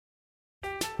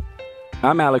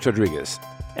I'm Alex Rodriguez.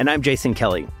 And I'm Jason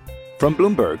Kelly. From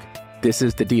Bloomberg, this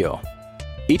is The Deal.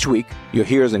 Each week, you'll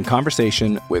hear us in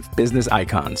conversation with business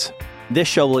icons. This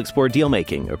show will explore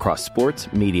deal-making across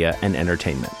sports, media, and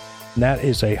entertainment. That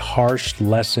is a harsh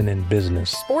lesson in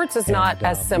business. Sports is not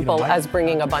as simple as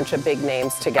bringing a bunch of big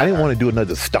names together. I didn't want to do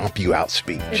another stomp you out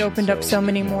speech. It opened up so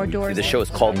many more doors. The show is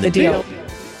called The Deal.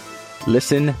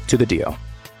 Listen to The Deal.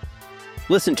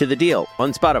 Listen to The Deal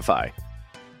on Spotify.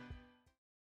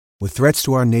 With threats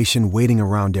to our nation waiting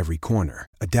around every corner,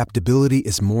 adaptability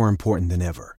is more important than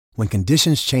ever. When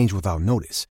conditions change without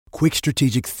notice, quick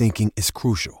strategic thinking is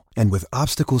crucial. And with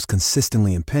obstacles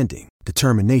consistently impending,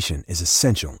 determination is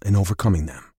essential in overcoming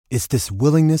them. It's this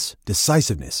willingness,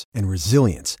 decisiveness, and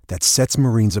resilience that sets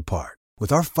Marines apart.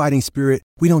 With our fighting spirit,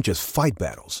 we don't just fight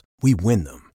battles, we win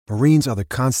them. Marines are the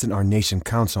constant our nation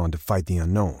counts on to fight the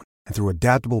unknown. And through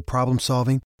adaptable problem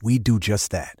solving, we do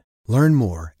just that. Learn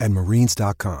more at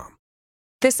marines.com.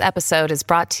 This episode is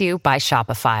brought to you by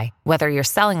Shopify. Whether you're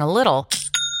selling a little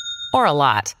or a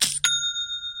lot,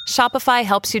 Shopify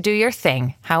helps you do your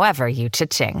thing, however you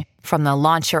cha-ching. From the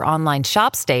launch your online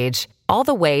shop stage, all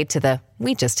the way to the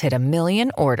we just hit 1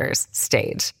 million orders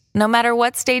stage. No matter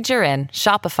what stage you're in,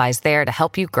 Shopify's there to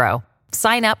help you grow.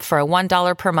 Sign up for a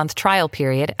 $1 per month trial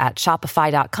period at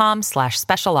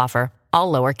shopify.com/special offer,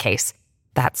 all lowercase.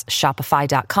 That's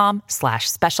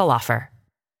shopify.com/special offer.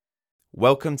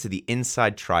 Welcome to the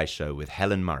Inside Try Show with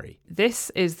Helen Murray.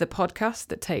 This is the podcast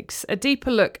that takes a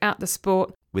deeper look at the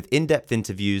sport with in-depth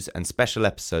interviews and special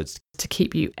episodes to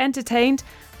keep you entertained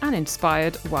and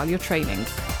inspired while you're training.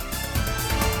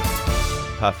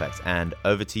 Perfect. And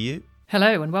over to you.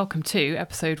 Hello and welcome to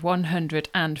episode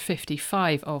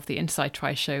 155 of the Inside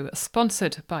Try Show,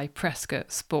 sponsored by Prescott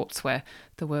Sportswear,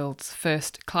 the world's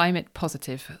first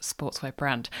climate-positive sportswear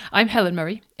brand. I'm Helen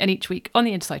Murray, and each week on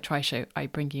the Inside Try Show, I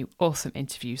bring you awesome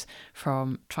interviews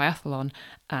from triathlon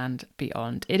and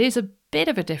beyond. It is a bit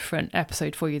of a different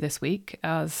episode for you this week,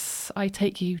 as I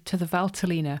take you to the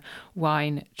Valtellina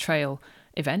Wine Trail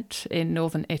event in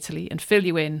northern Italy and fill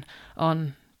you in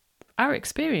on our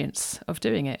experience of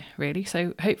doing it, really.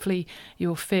 So hopefully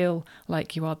you'll feel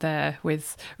like you are there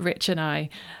with Rich and I,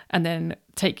 and then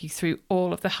take you through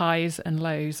all of the highs and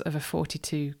lows of a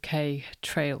 42k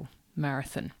trail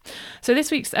marathon. So this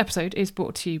week's episode is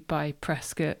brought to you by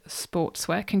Prescott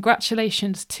Sportswear.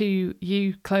 Congratulations to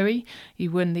you, Chloe. You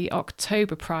won the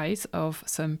October prize of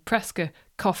some Prescott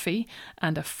coffee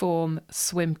and a Form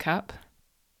swim cap.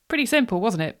 Pretty simple,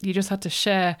 wasn't it? You just had to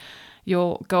share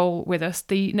your goal with us.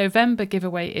 The November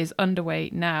giveaway is underway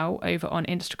now over on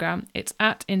Instagram. It's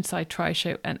at Inside Try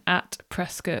Show and at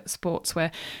Prescott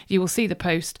Sportswear. You will see the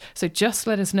post. So just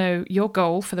let us know your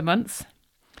goal for the month,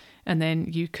 and then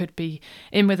you could be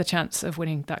in with a chance of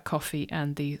winning that coffee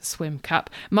and the swim cap.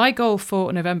 My goal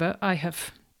for November,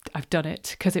 I've done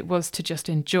it, because it was to just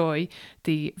enjoy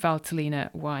the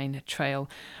Valtellina Wine Trail,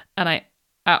 and I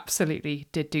absolutely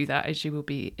did do that, as you will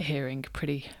be hearing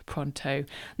pretty pronto.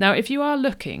 Now, if you are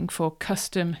looking for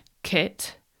custom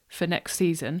kit for next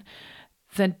season,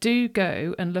 then do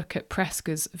go and look at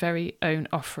Presca's very own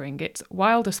offering. It's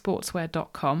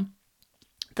wildersportswear.com.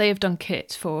 They have done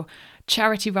kit for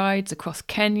charity rides across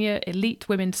Kenya, elite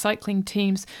women's cycling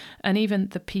teams, and even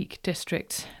the Peak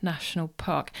District National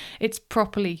Park. It's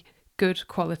properly good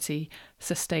quality,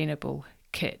 sustainable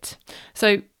kit.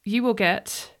 So you will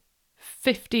get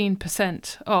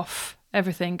 15% off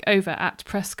everything over at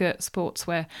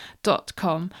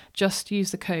prescottsportswear.com. Just use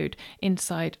the code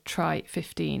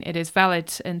INSIDETRY15. It is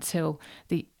valid until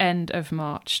the end of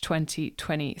March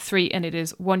 2023, and it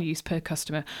is one use per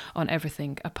customer on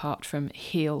everything apart from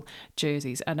heel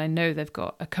jerseys. And I know they've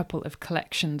got a couple of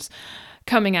collections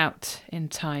coming out in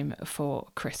time for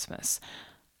Christmas.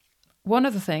 One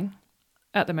other thing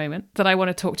at the moment that I want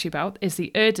to talk to you about is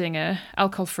the Erdinger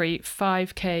alcohol-free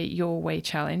 5k Your Way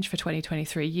challenge for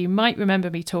 2023. You might remember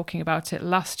me talking about it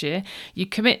last year. You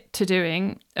commit to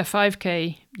doing a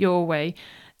 5k Your Way.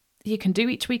 You can do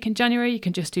each week in January, you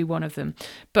can just do one of them,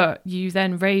 but you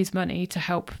then raise money to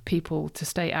help people to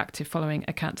stay active following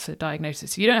a cancer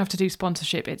diagnosis. You don't have to do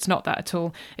sponsorship, it's not that at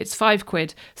all. It's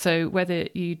 £5, so whether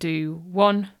you do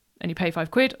one and you pay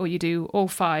 £5, or you do all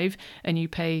 5 and you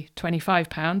pay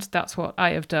 £25. That's what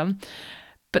I have done.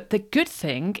 But the good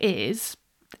thing is,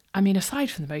 I mean, aside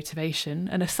from the motivation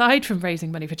and aside from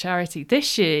raising money for charity,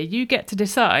 this year you get to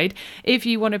decide if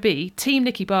you want to be Team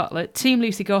Nikki Bartlett, Team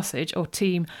Lucy Gossage, or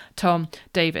Team Tom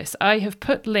Davis. I have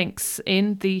put links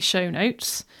in the show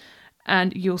notes,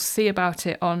 and you'll see about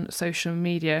it on social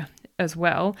media as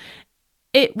well.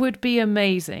 It would be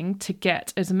amazing to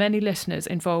get as many listeners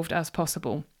involved as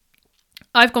possible.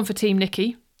 I've gone for Team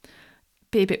Nikki.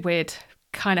 be a bit weird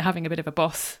kind of having a bit of a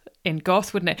boss in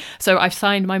Goss, wouldn't it? So I've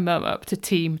signed my mum up to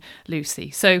Team Lucy.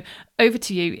 So over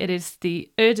to you. It is the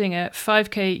Erdinger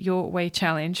 5K Your Way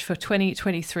Challenge for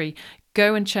 2023.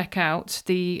 Go and check out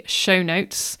the show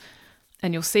notes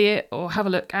and you'll see it, or have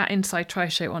a look at Inside Tri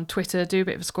Show on Twitter. Do a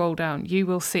bit of a scroll down. You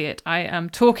will see it. I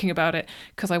am talking about it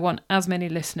because I want as many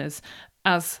listeners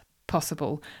as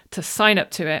possible to sign up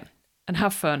to it and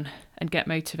have fun and get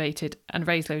motivated and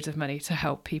raise loads of money to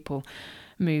help people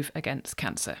move against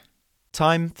cancer.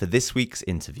 Time for this week's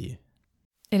interview.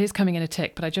 It is coming in a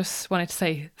tick, but I just wanted to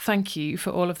say thank you for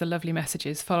all of the lovely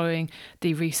messages following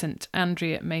the recent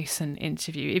Andrea Mason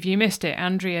interview. If you missed it,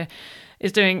 Andrea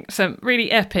is doing some really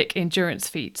epic endurance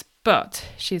feats, but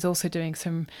she's also doing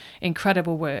some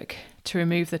incredible work to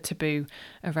remove the taboo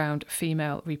around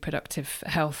female reproductive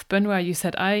health. Benoit, you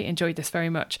said, I enjoyed this very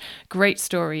much. Great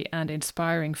story and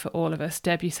inspiring for all of us.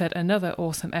 Deb, you said, another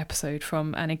awesome episode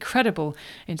from an incredible,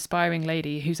 inspiring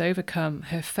lady who's overcome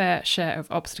her fair share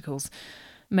of obstacles,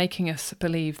 making us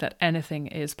believe that anything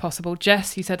is possible.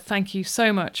 Jess, you said, thank you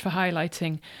so much for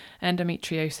highlighting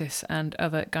endometriosis and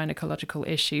other gynecological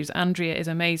issues. Andrea is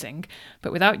amazing,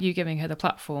 but without you giving her the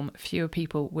platform, fewer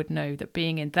people would know that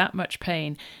being in that much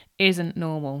pain isn't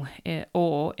normal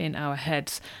or in our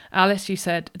heads. Alice, you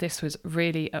said, this was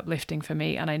really uplifting for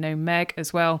me, and I know Meg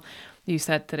as well. You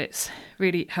said that it's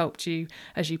really helped you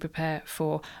as you prepare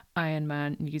for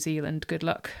Ironman New Zealand. Good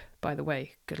luck, by the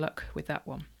way. Good luck with that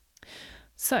one.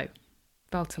 So,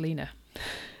 Valtellina.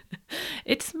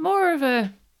 It's more of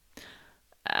a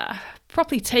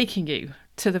properly taking you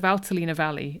to the Valtellina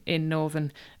Valley in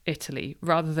northern Italy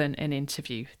rather than an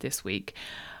interview this week.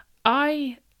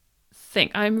 I'm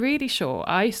really sure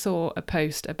I saw a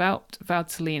post about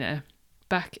Valtellina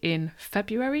back in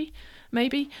February,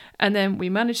 maybe, and then we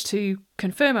managed to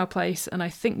confirm our place, and I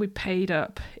think we paid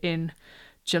up in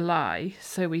July,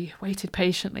 so we waited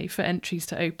patiently for entries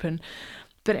to open.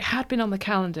 But it had been on the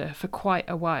calendar for quite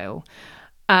a while,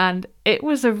 and it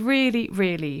was a really,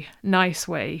 really nice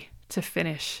way to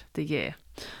finish the year.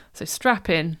 So strap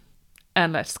in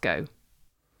and let's go.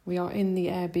 We are in the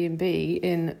Airbnb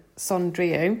in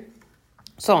Sondrio,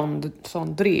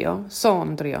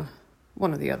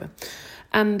 one or the other.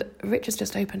 And Rich has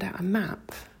just opened out a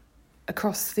map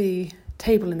across the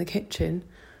table in the kitchen.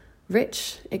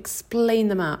 Rich, explain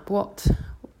the map. What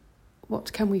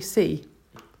can we see?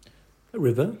 A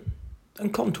river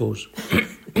and contours.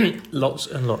 Lots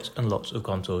and lots and lots of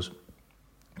contours.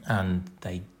 And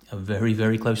they are very,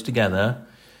 very close together.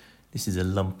 This is a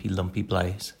lumpy, lumpy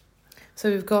place.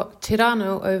 So we've got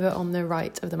Tirano over on the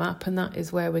right of the map, and that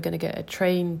is where we're going to get a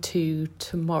train to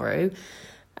tomorrow.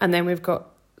 And then we've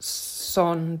got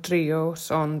Sondrio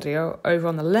over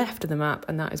on the left of the map,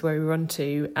 and that is where we run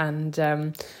to. And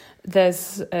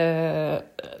there's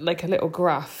like a little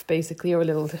graph, basically, or a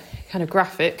little kind of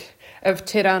graphic of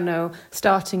Tirano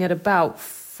starting at about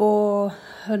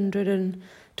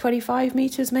 425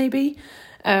 metres maybe.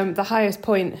 The highest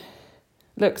point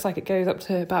looks like it goes up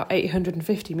to about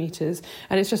 850 metres,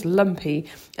 and it's just lumpy.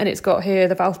 And it's got here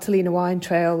the Valtellina Wine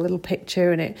Trail, little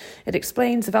picture, and it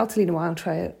explains the Valtellina Wine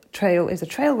Trail is a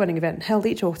trail running event held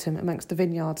each autumn amongst the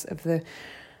vineyards of the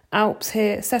Alps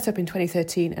here, set up in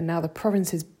 2013, and now the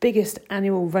province's biggest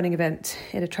annual running event.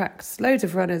 It attracts loads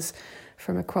of runners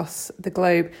from across the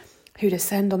globe who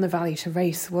descend on the valley to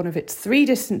race one of its 3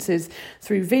 distances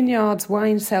through vineyards,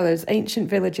 wine cellars, ancient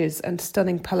villages and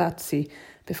stunning palazzi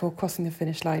before crossing the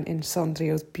finish line in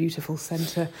Sondrio's beautiful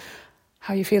centre.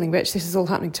 How are you feeling, Rich? This is all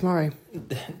happening tomorrow.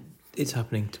 It's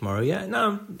happening tomorrow, yeah.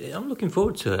 No, I'm looking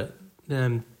forward to it.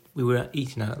 We were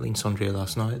eating out in Sondrio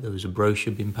last night. There was a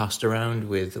brochure being passed around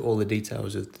with all the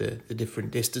details of the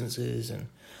different distances. And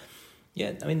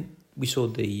yeah, I mean, we saw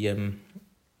the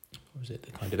the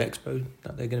kind of expo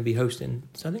that they're going to be hosting.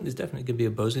 So I think there's definitely going to be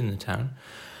a buzz in the town.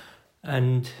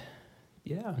 And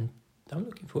yeah, I'm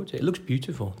looking forward to it. It looks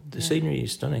beautiful. The scenery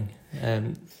is stunning.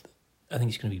 I think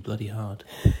it's going to be bloody hard.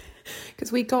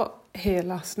 Because we got here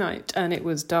last night and it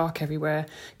was dark everywhere.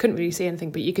 Couldn't really see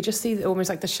anything, but you could just see almost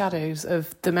like the shadows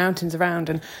of the mountains around.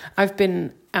 And I've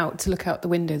been out to look out the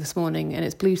window this morning and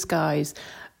it's blue skies.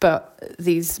 But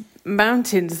these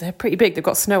mountains, they're pretty big. They've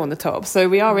got snow on the top. So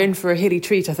we are in for a hilly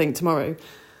treat, I think, tomorrow.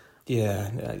 Yeah,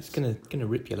 it's gonna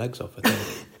rip your legs off, I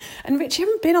think. And Rich, you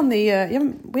haven't been on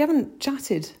the... we haven't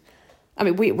chatted. I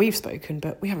mean, we've spoken,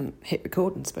 but we haven't hit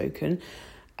record and spoken.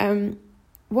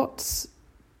 What's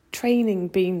training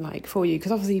been like for you?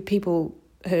 Because obviously people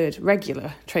heard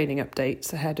regular training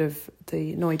updates ahead of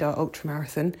the Noida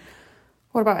Ultramarathon.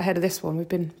 What about ahead of this one? We've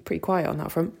been pretty quiet on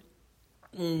that front.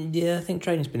 Yeah, I think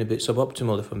training's been a bit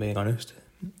suboptimal, if I'm being honest.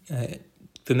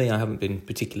 For for me, I haven't been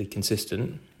particularly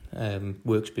consistent.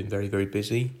 Work's been very, very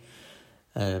busy.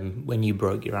 When you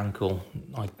broke your ankle,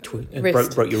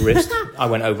 broke your wrist. I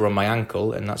went over on my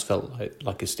ankle, and that's felt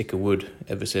like a stick of wood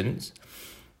ever since.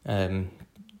 And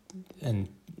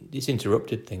it's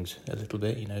interrupted things a little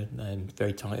bit,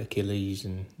 very tight Achilles,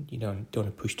 and don't want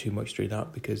to push too much through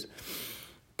that because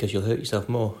you'll hurt yourself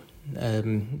more.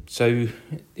 So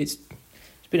it's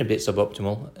been a bit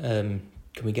suboptimal.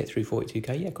 Can we get through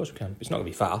 42k? Yeah, of course we can. It's not going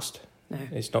to be fast. No.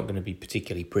 It's not going to be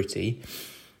particularly pretty.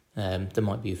 There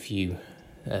might be a few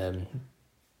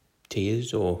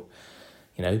tears or,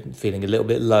 feeling a little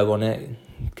bit low on it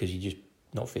because you're just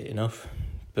not fit enough.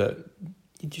 But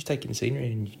you're just taking the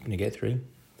scenery and you're going to get through.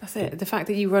 That's it. The fact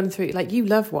that you run through, you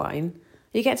love wine,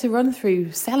 you get to run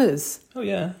through cellars. Oh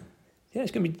yeah, yeah.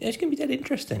 It's gonna be dead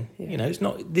interesting. Yeah.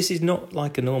 This is not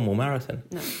like a normal marathon.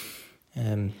 No.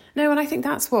 No, and I think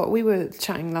that's what we were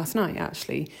chatting last night.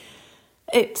 Actually,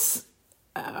 it's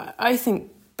I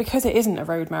think because it isn't a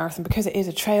road marathon, because it is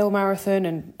a trail marathon,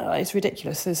 and it's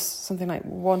ridiculous. There's something like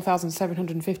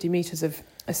 1,750 meters of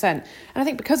ascent, and I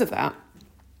think because of that,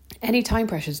 any time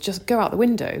pressures just go out the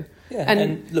window. Yeah,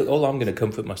 and look, all I'm going to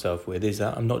comfort myself with is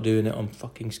that I'm not doing it on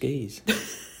fucking skis.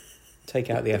 Take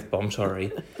out the F-bomb,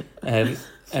 sorry. And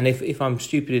if I'm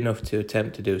stupid enough to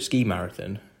attempt to do a ski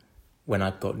marathon when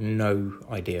I've got no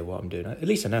idea what I'm doing, at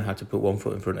least I know how to put one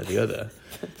foot in front of the other.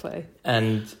 Play.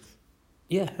 And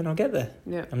I'll get there.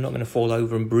 Yeah. I'm not going to fall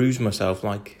over and bruise myself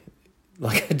like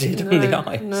I did on the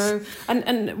ice. No,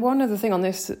 and one other thing on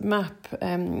this map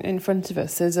in front of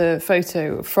us is a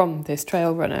photo from this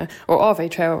trail runner, or of a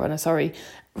trail runner,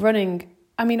 running,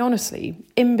 honestly,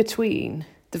 in between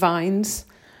the vines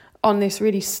on this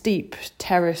really steep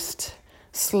terraced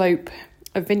slope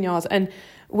of vineyards and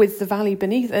with the valley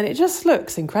beneath, and it just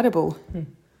looks incredible.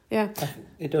 Yeah.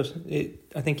 It does.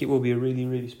 I think it will be a really,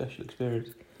 really special experience.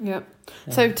 Yeah.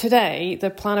 So today, the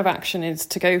plan of action is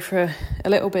to go for a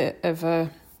little bit of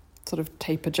a sort of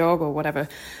taper jog or whatever,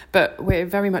 but we're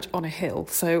very much on a hill,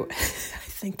 so I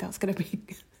think that's going to be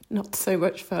not so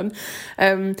much fun.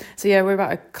 We're about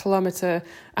 1 kilometre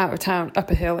out of town, up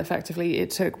a hill, effectively.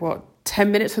 It took,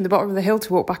 10 minutes from the bottom of the hill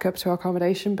to walk back up to our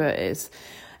accommodation, but it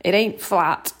ain't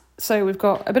flat. So we've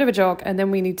got a bit of a jog, and then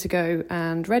we need to go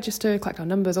and register, collect our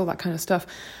numbers, all that kind of stuff.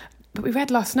 But we read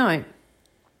last night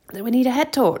that we need a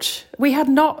head torch. We had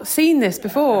not seen this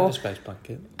before. And a space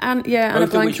blanket. And a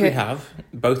blanket. Both of which we have,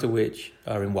 both of which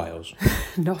are in Wales.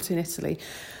 Not in Italy.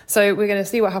 So we're going to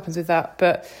see what happens with that.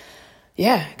 But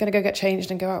yeah, going to go get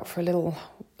changed and go out for a little,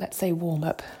 let's say,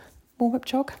 warm-up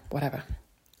jog, whatever.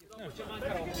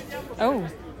 Oh,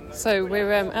 so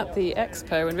we're at the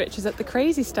expo, and Rich is at the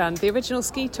Crazy Stand, the original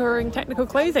ski touring technical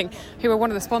clothing, who are one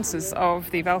of the sponsors of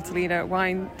the Valtellina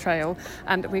Wine Trail,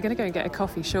 and we're going to go and get a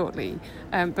coffee shortly.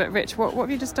 But Rich, what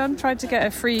have you just done? Tried to get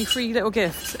a free little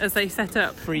gift as they set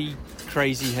up. Free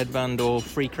crazy headband or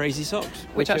free crazy socks,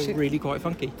 which actually are really quite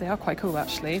funky. They are quite cool,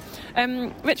 actually.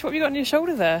 Rich, what have you got on your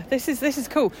shoulder there? This is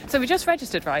cool. So we just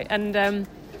registered, right? And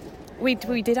we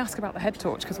did ask about the head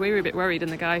torch because we were a bit worried,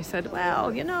 and the guy said, well,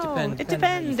 it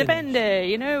depends.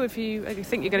 If you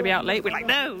think you're going to be out late, we're like,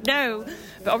 no.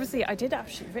 But obviously, I did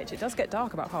actually, Rich, it does get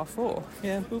dark about 4:30.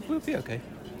 Yeah, we'll be okay.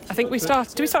 I think do we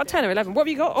start at 10 or 11? What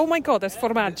have you got? Oh my God, there's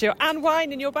formaggio and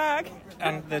wine in your bag.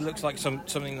 And there looks like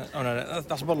something that,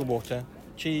 that's a bottle of water,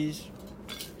 cheese,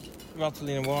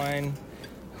 Valtellina wine,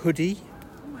 hoodie,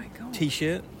 oh my God,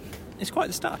 t-shirt. It's quite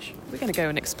the stash. We're going to go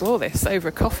and explore this over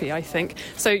a coffee, I think.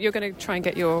 So you're going to try and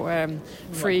get your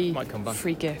free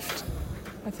gift.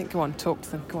 I think, go on, talk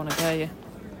to them. Go on, I dare you.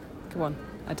 Go on,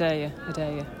 I dare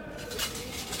you.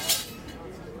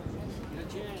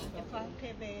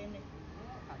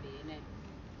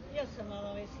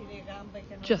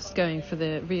 Just going for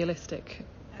the realistic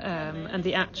and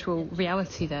the actual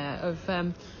reality there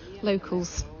of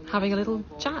locals having a little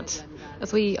chat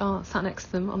as we are sat next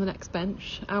to them on the next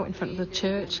bench out in front of the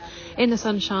church in the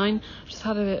sunshine. Just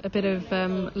had a bit of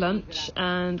lunch,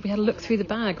 and we had a look through the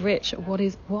bag. Rich, what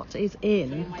is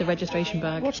in the registration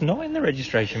bag? What's not in the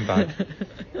registration bag?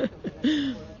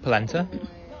 Polenta,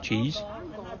 cheese,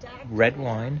 red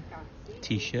wine,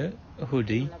 t-shirt, a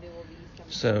hoodie,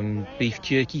 some beef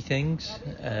jerky things,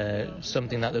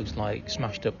 something that looks like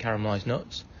smashed up caramelised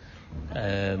nuts,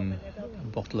 a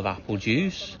bottle of apple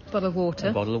juice, a bottle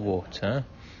of water,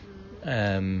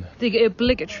 the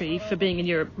obligatory for being in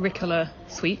Europe Ricola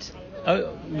sweet.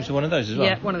 Oh, was there one of those as well?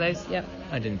 Yeah, one of those. Yeah,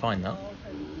 I didn't find that.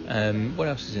 What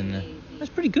else is in there?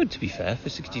 That's pretty good, to be fair, for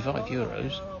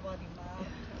 €65.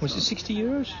 Was it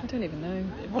 €60? I don't even know.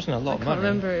 It wasn't a lot of money. I can't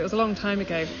remember. It was a long time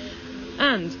ago.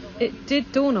 And it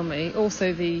did dawn on me,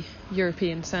 also the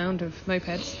European sound of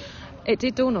mopeds. it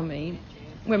did dawn on me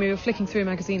when we were flicking through a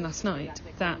magazine last night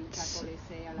that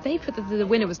they put that the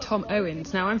winner was Tom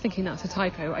Owens. Now, I'm thinking that's a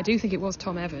typo. I do think it was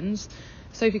Tom Evans,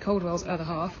 Sophie Caldwell's other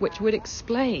half, which would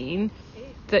explain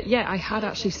that, yeah, I had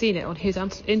actually seen it on his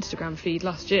Instagram feed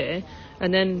last year,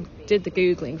 and then did the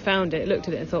Googling, found it, looked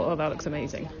at it and thought, oh, that looks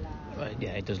amazing.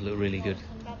 Yeah, it does look really good.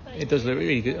 It does look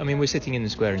really good. I mean, we're sitting in the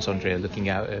square in Sondrio looking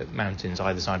out at mountains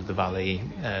either side of the valley,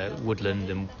 woodland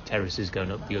and terraces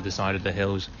going up the other side of the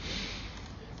hills.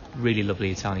 Really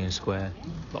lovely Italian square.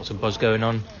 Lots of buzz going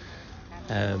on.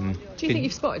 Do you think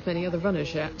you've spotted many other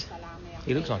runners yet?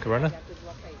 He looks like a runner.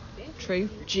 True.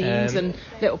 Jeans and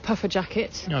little puffer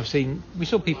jacket. We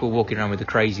saw people walking around with the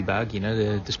crazy bag,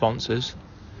 the sponsors.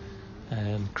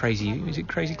 Is it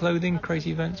crazy clothing,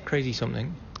 crazy events, crazy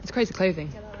something? It's crazy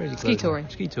clothing. Ski touring.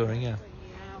 Ski touring,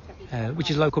 yeah. Which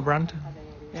is a local brand.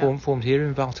 Yeah. Formed here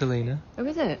in Valtellina. Oh,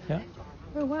 is it? Yeah.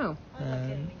 Oh, wow.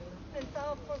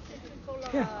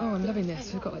 Yeah. Oh, I'm loving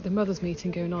this. We've got like the mothers'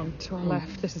 meeting going on to our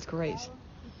left. This is great.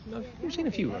 I've seen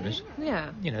a few runners.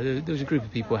 Yeah. There was a group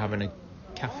of people having a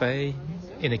cafe.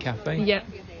 Yeah.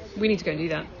 We need to go and do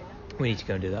that.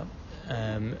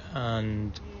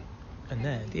 And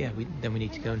then we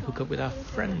need to go and hook up with our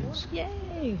friends.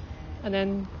 Yay! And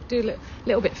then do a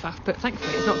little bit faff, but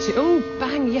thankfully it's not too... Oh,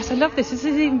 bang! Yes, I love this. This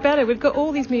is even better. We've got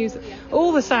all these music,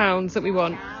 all the sounds that we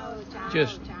want.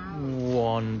 Just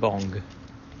one bong.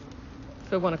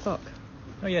 For 1 o'clock.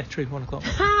 Oh yeah, true, 1 o'clock.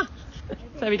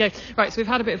 There we go. Right, so we've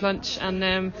had a bit of lunch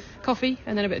and coffee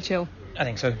and then a bit of chill. I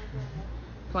think so.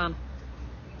 Plan.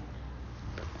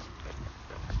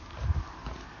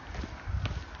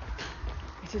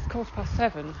 It is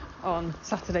 7:15 on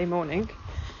Saturday morning.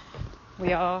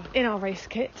 We are in our race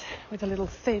kit with a little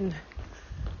thin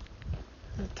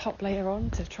top layer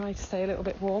on to try to stay a little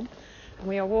bit warm, and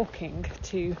we are walking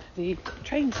to the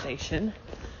train station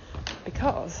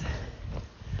because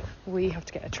we have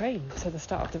to get a train to the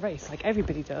start of the race like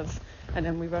everybody does, and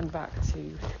then we run back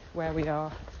to where we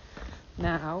are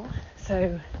now.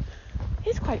 So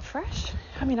it's quite fresh.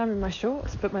 I mean, I'm in my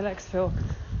shorts, but my legs feel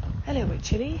a little bit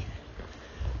chilly,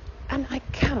 and I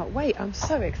cannot wait. I'm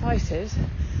so excited.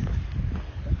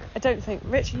 I don't think...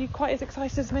 Rich, are you quite as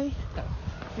excited as me?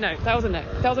 No, that was a no.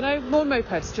 That was a no. More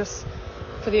mopeds, just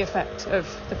for the effect of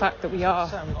the fact that we are...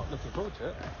 So I'm not looking forward to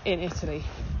it. In Italy.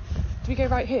 Do we go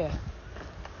right here?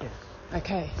 Yes.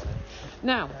 Okay.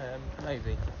 Now...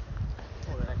 maybe.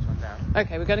 Or the next one down.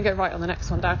 Okay, we're going to go right on the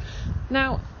next one down.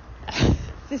 Now,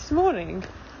 this morning,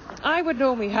 I would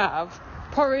normally have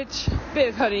porridge, bit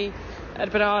of honey, a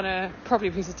banana, probably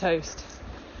a piece of toast.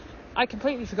 I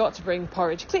completely forgot to bring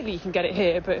porridge. Clearly you can get it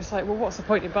here, but it's like, well, what's the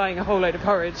point in buying a whole load of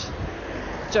porridge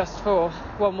just for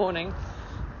one morning?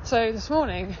 So this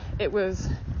morning it was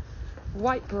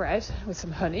white bread with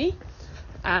some honey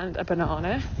and a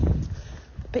banana,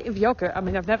 a bit of yoghurt. I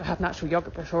mean, I've never had natural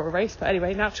yoghurt before a race, but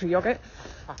anyway, natural yoghurt.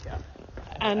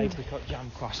 And apricot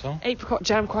jam croissant. Apricot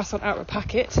jam croissant out of a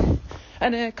packet.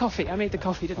 And a coffee. I made the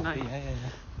coffee, didn't I? Yeah.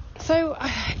 So,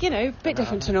 a bit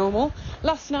different to normal.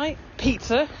 Last night,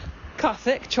 pizza.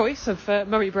 Classic choice of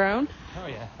Murray Brown. Oh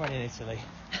yeah, when in Italy.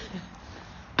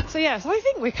 So I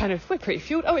think we're pretty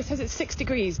fueled. Oh, it says it's 6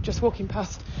 degrees just walking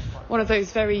past one of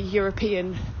those very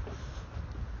European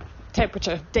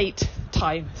temperature date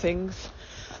time things.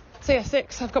 So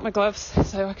 6. I've got my gloves,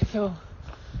 so I can feel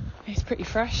it's pretty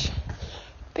fresh.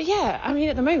 But yeah, I mean,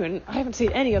 at the moment I haven't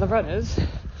seen any other runners,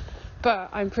 but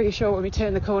I'm pretty sure when we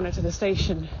turn the corner to the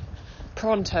station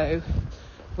pronto,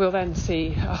 we'll then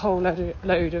see a whole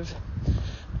load of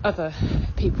other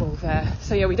people there.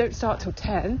 So yeah, we don't start till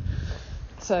 10,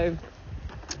 so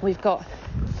we've got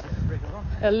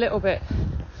a little bit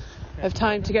of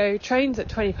time to go. Train's at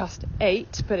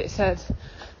 8:20, but it said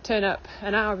turn up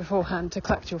an hour beforehand to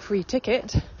collect your free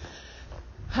ticket,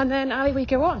 and then alley we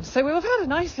go on. So we'll have had a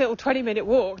nice little 20-minute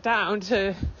walk down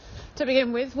to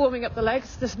begin with, warming up the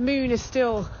legs. This moon is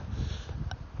still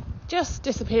just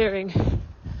disappearing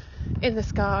in the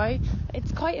sky.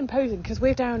 It's quite imposing because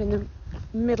we're down in the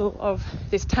middle of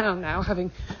this town now,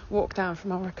 having walked down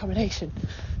from our accommodation,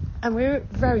 and we're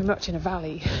very much in a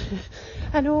valley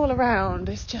and all around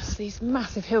it's just these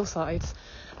massive hillsides,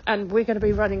 and we're going to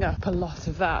be running up a lot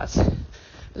of that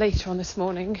later on this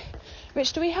morning.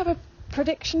 Rich, do we have a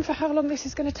prediction for how long this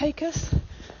is going to take us?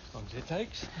 As long as it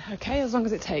takes. Okay, as long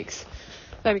as it takes.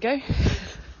 There we go.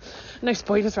 No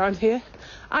spoilers around here.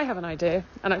 I have an idea,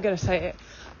 and I'm going to say it.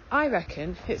 I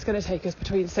reckon it's going to take us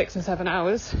between 6 and 7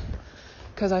 hours,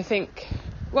 because I think,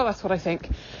 well, that's what I think.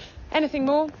 Anything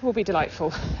more will be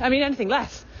delightful. I mean, anything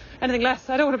less. I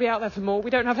don't want to be out there for more. We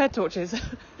don't have head torches.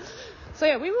 So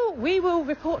yeah, we will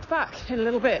report back in a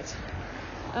little bit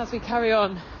as we carry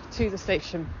on to the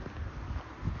station.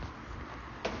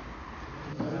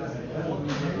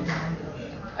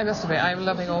 I must admit, I'm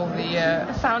loving all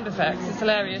the sound effects. It's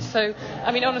hilarious. So,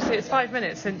 I mean, honestly, it's 5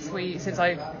 minutes since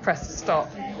I pressed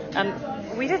stop,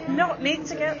 and we did not need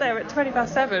to get there at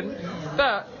 7:20,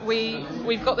 but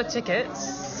we've got the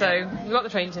tickets. So we got the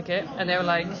train ticket, and they were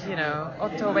like,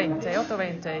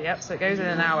 8:20, yep. So it goes in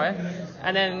an hour,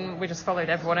 and then we just followed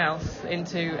everyone else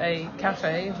into a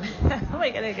cafe.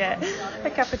 We're gonna get a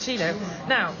cappuccino.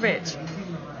 Now, Rich,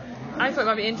 I thought it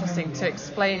might be interesting to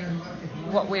explain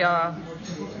what we are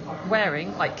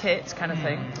wearing, like kit kind of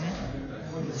thing.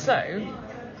 So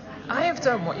I have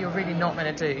done what you're really not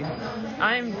meant to do.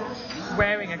 I'm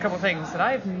wearing a couple of things that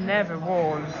I've never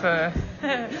worn for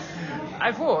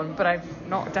I've worn, but I've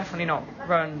definitely not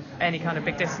run any kind of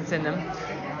big distance in them.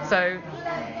 So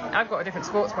I've got a different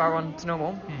sports bra on to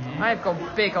normal. I've gone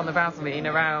big on the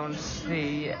Valtellina around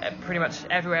the pretty much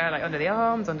everywhere, like under the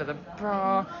arms, under the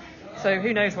bra. So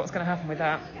who knows what's going to happen with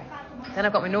that. Then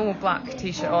I've got my normal black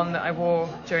t-shirt on that I wore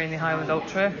during the Highland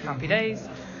Ultra, happy days.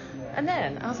 And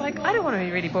then I was like, I don't want to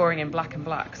be really boring in black and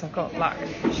black, because I've got black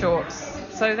shorts.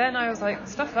 So then I was like,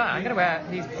 stuff that, I'm going to wear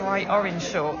these bright orange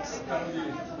shorts,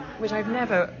 which I've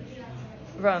never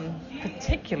run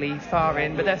particularly far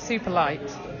in, but they're super light.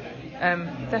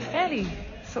 They're fairly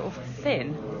sort of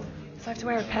thin, so I have to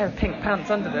wear a pair of pink pants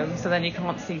under them, so then you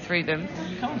can't see through them.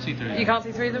 You can't see through them? You can't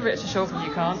see through them, Richard assures me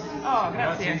you can't. Oh,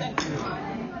 grazie.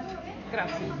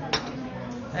 Grazie.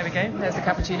 There we go, there's the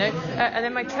cappuccino. And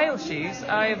then my trail shoes,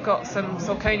 I've got some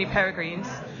Saucony Peregrines.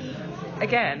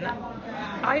 Again,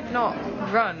 I've not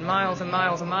run miles and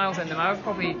miles and miles in them. I've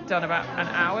probably done about an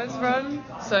hour's run,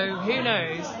 so who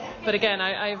knows. But again,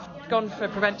 I've gone for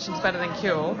prevention's better than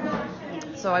cure.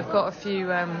 So I've got a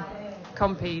few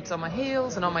compedes on my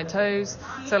heels and on my toes,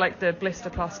 so like the blister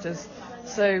plasters.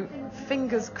 So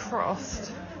fingers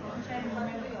crossed,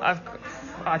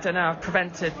 I've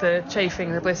prevented the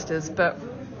chafing, the blisters, but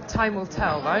time will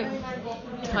tell, right?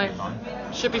 Time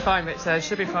should be fine, Rich says,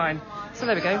 should be fine. So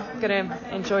there we go, I'm going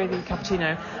to enjoy the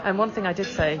cappuccino. And one thing I did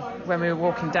say when we were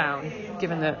walking down,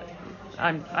 given that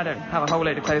I don't have a whole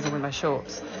load of clothes on with my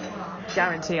shorts,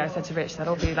 guarantee I said to Rich that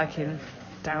I'll be like in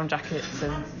down jackets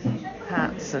and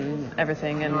hats and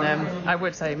everything, and I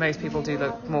would say most people do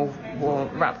look more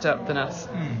wrapped up than us.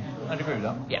 I'd agree with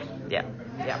that. Yeah.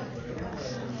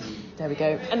 There we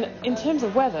go. And in terms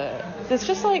of weather, there's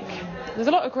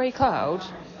a lot of grey cloud,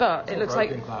 but it looks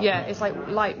like cloud. Yeah, it's like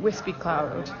light wispy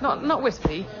cloud. Not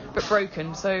wispy, but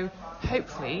broken. So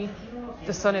hopefully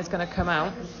the sun is going to come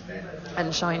out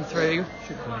and shine through.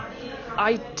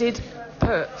 I did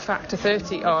put factor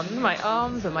 30 on my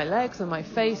arms and my legs and my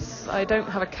face. I don't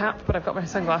have a cap, but I've got my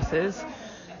sunglasses.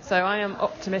 So I am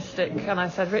optimistic. And I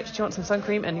said, Rich, do you want some sun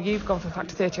cream? And you've gone for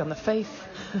factor 30 on the face.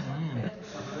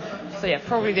 So yeah,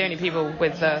 probably the only people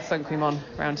with sun cream on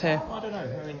around here. I don't know.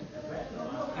 I mean,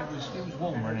 it was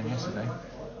warm running yesterday.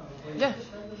 Yeah,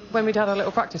 when we'd had our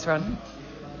little practice run.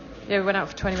 Yeah, we went out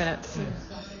for 20 minutes.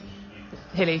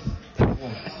 Hilly.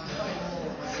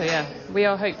 So yeah, we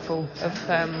are hopeful of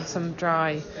some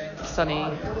dry, sunny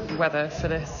weather for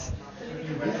this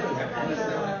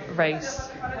race.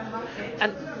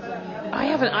 And I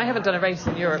haven't done a race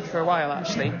in Europe for a while,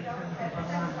 actually.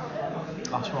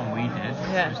 Last one we did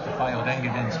was the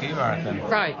Valtellina ski marathon.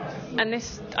 Right, and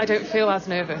this, I don't feel as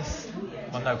nervous.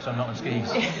 Well, no, because I'm not on skis.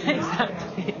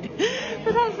 Exactly.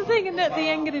 But that's the thing, isn't it? The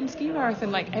Engadin ski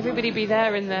marathon, like everybody be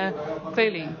there in their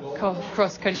clearly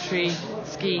cross-country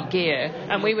ski gear,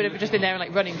 and we would have just been there in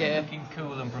like running gear. Looking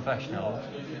cool and professional,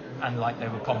 and like they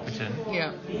were competent.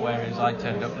 Yeah. Whereas I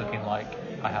turned up looking like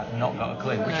I had not got a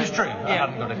clue, which is true. I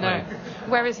hadn't got a clue. No.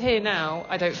 Whereas here now,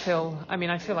 I don't feel. I mean,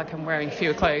 I feel like I'm wearing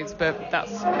fewer clothes, but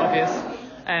that's obvious.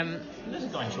 There's a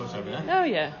guy in shorts over there. Oh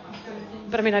yeah.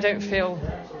 But I mean, I don't feel.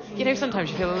 You know, sometimes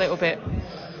you feel a little bit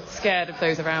scared of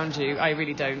those around you. I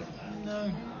really don't. No,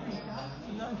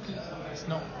 it's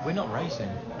not. We're not racing.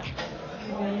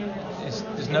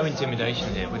 There's no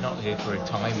intimidation here. We're not here for a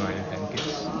time or anything.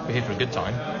 We're here for a good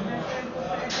time.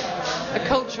 A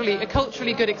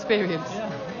culturally good experience. Yeah.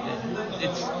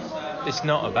 It's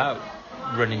not about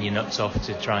running your nuts off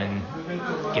to try and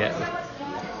get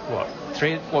what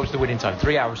was the winning time?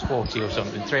 3 hours 40 or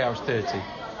something. 3 hours 30.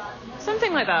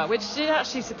 Something like that, which did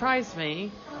actually surprise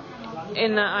me.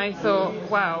 In that I thought,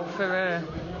 wow, for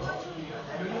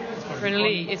an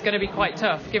elite, it's going to be quite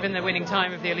tough, given the winning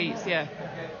time of the elites. Yeah.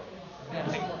 I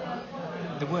think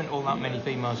there weren't all that many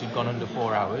females who'd gone under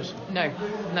 4 hours. No.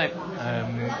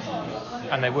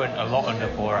 And they weren't a lot under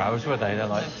 4 hours, were they? They're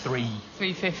like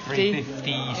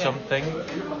 350 something,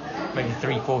 maybe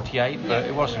 348, but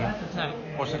it wasn't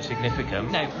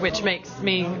significant. No, which makes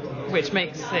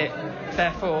it,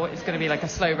 therefore, it's going to be like a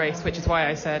slow race, which is why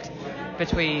I said I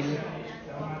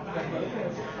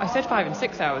said 5 and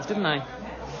 6 hours, didn't I?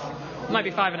 It might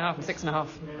be 5.5 and 6.5.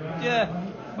 Yeah,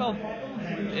 well,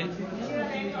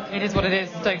 it is what it is.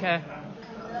 Don't care.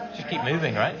 Just keep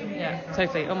moving, right? Yeah,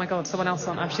 totally. Oh my God, someone else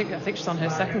on. I think she's on her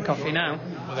second coffee now.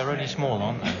 Well, they're only small,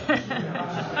 aren't they?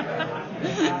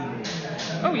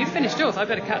 Oh, you finished yours. I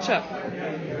better catch up.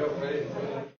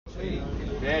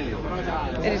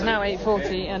 It is now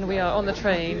 8:40 and we are on the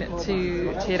train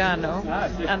to Tirano,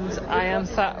 and I am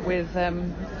sat with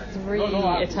 3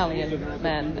 Italian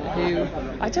men who,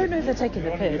 I don't know if they're taking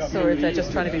the piss or if they're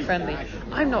just trying to be friendly.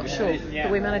 I'm not sure, but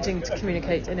we're managing to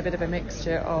communicate in a bit of a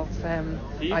mixture of,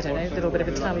 I don't know, a little bit of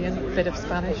Italian, a bit of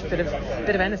Spanish, a bit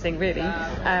of anything really.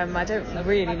 I don't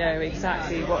really know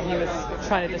exactly what he was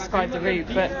trying to describe the route,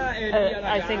 but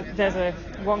I think there's a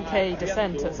 1k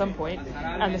descent at some point,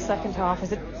 and the second half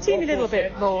is a teeny little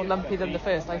bit more lumpy than the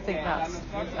first. I think that's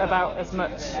about as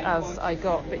much as I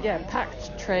got. But yeah,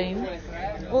 packed train,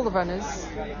 all the runners,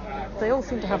 they all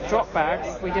seem to have drop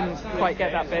bags. We didn't quite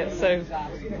get that bit, so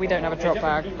we don't have a drop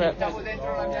bag, but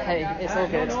hey, it's all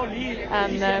good.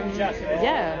 And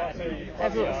yeah,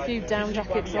 I've got a few down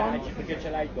jackets on.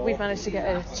 We've managed to get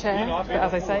a chair, but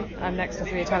as I say, I'm next to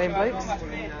 3 Italian blokes.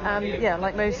 And yeah,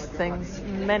 like most things,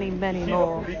 many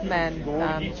more men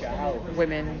than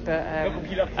women, but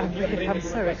I'm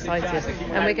so excited.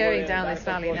 And we're going down this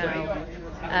valley now,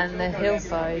 and the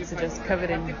hillsides are just covered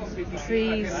in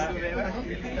trees,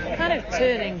 kind of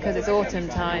turning because it's autumn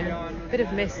time, bit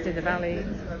of mist in the valley,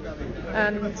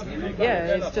 and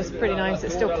yeah, it's just pretty nice.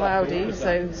 It's still cloudy,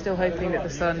 so still hoping that the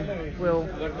sun will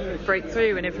break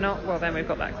through, and if not, well then we've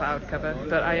got that cloud cover,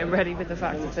 but I am ready with the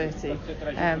factor 30.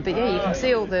 But yeah, you can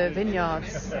see all the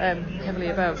vineyards heavily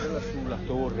above.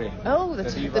 Oh, the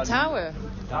tower.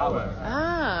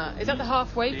 Ah, is that the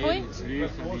halfway point?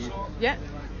 Yeah.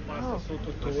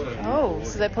 Oh,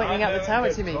 so they're pointing out the tower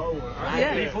to me. Yeah.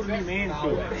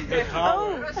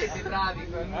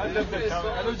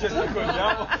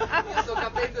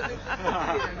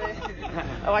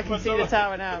 Oh, I can see the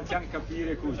tower now.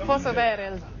 Posso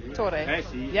vedere il torre?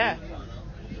 Yeah.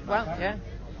 Well, yeah.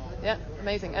 Yeah,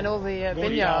 amazing. And all the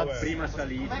vineyards.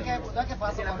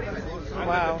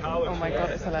 Wow. Oh my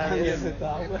God, it's hilarious.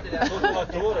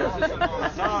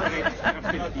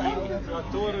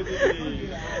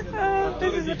 Oh,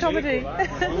 this is a comedy.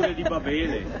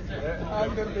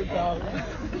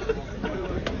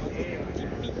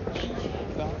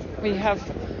 We have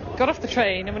got off the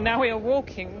train and now we are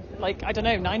walking, like, I don't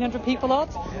know, 900 people odd?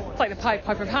 It's like the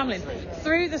Piper of Hamelin.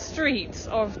 Through the streets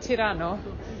of Tirano.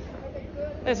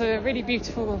 There's a really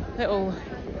beautiful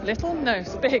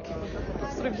it's big,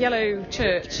 sort of yellow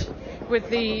church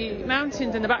with the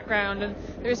mountains in the background, and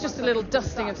there is just a little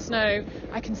dusting of snow.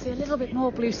 I can see a little bit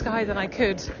more blue sky than I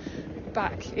could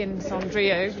back in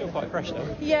Sondrio. Still quite fresh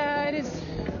though. Yeah, it is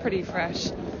pretty fresh.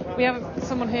 We have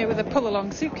someone here with a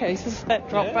pull-along suitcase as their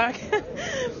drop bag.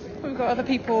 We've got other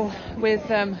people with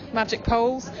magic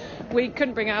poles. We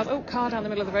couldn't bring ours. Oh, car down the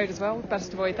middle of the road as well.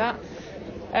 Best avoid that.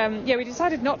 Yeah, we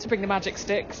decided not to bring the magic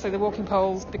sticks, so the walking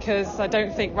poles, because I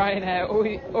don't think Ryanair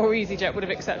or EasyJet would have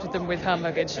accepted them with hand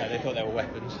luggage. No, they thought they were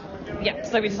weapons. Yeah,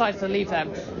 so we decided to leave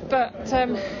them. But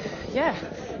yeah,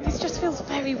 this just feels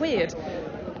very weird.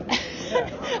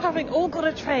 Having all got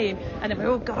a train, and then we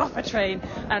all got off a train,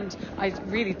 and I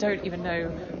really don't even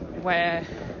know where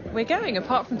we're going,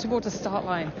 apart from towards the start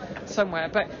line somewhere.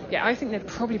 But yeah, I think there'd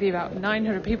probably be about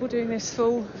 900 people doing this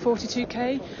full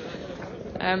 42k.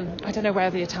 I don't know where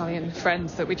the Italian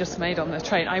friends that we just made on the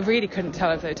train, I really couldn't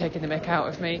tell if they were taking the mick out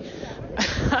of me.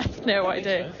 I have no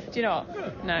idea. Do you know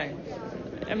what? No.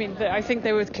 I mean, I think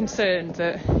they were concerned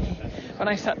that when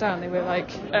I sat down, they were like,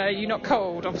 you're not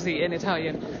cold, obviously in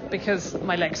Italian, because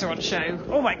my legs are on show.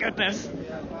 Oh my goodness.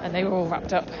 And they were all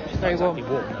wrapped up, very warm. It's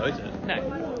not exactly warm though, is it? No.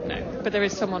 But there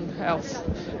is someone else,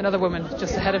 another woman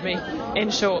just ahead of me in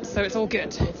shorts, so it's all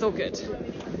good. It's all good.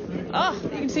 Ah, you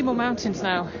can see more mountains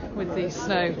now with the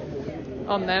snow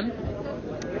on them.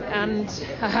 And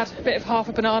I had a bit of half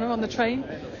a banana on the train.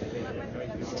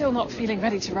 Still not feeling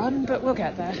ready to run, but we'll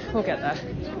get there.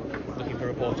 Looking for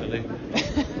a Portaloo.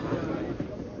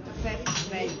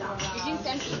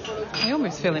 I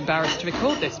almost feel embarrassed to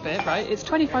record this bit, right? It's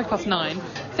 9:25.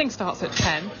 Thing starts at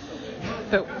 10.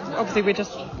 But obviously we've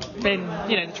just been,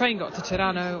 the train got to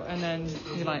Tirano, and then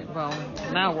you're like, well,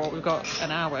 now what? We've got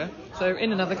an hour. So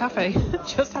in another cafe,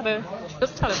 just had a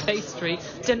pastry.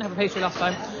 Didn't have a pastry last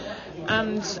time.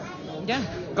 And yeah,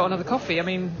 got another coffee. I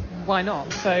mean, why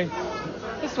not? So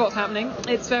this is what's happening.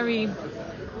 It's very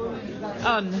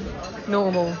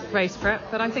un-normal race prep,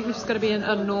 but I think this is going to be an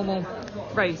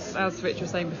unnormal race, as Rich was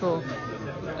saying before.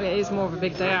 It is more of a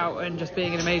big day out and just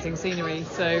being an amazing scenery.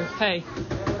 So hey,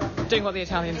 doing what the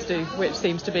Italians do, which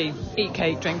seems to be eat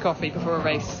cake, drink coffee before a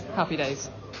race. Happy days.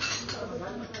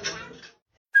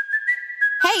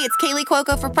 Hey, it's Kaylee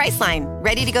Cuoco for Priceline.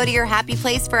 Ready to go to your happy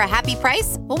place for a happy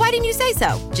price? Well, why didn't you say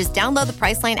so? Just download the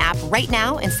Priceline app right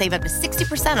now and save up to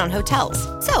 60% on hotels.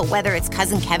 So whether it's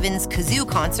Cousin Kevin's Kazoo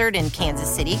Concert in Kansas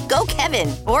City, go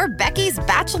Kevin, or Becky's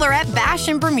Bachelorette Bash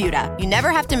in Bermuda, you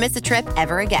never have to miss a trip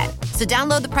ever again. So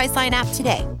download the Priceline app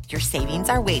today. Your savings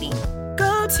are waiting.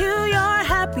 Go to your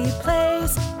happy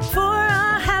place for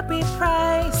a happy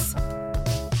price.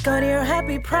 Go to your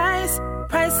happy price,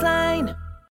 Priceline.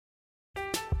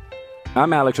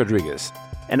 I'm Alex Rodriguez.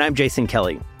 And I'm Jason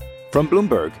Kelly. From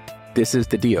Bloomberg, this is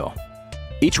The Deal.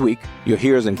 Each week, you'll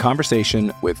hear us in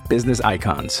conversation with business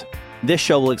icons. This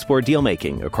show will explore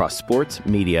deal-making across sports,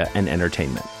 media, and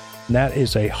entertainment. That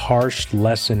is a harsh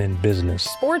lesson in business.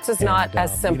 Sports is not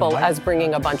as simple as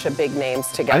bringing a bunch of big names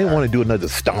together. I didn't want to do another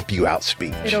stomp you out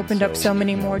speech. It opened up so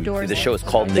many more doors. The show is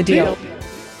called The Deal.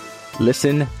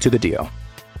 Listen to The Deal.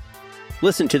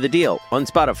 Listen to The Deal on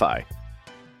Spotify.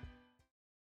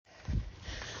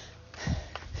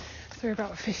 So we're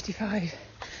about 55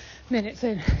 minutes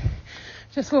in,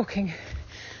 just walking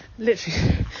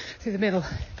literally through the middle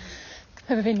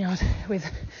of a vineyard with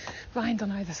vines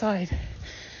on either side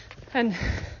and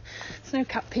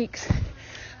snow-capped peaks,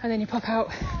 and then you pop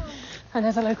out and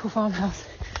there's a local farmhouse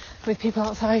with people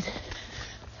outside,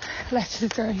 lettuces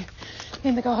growing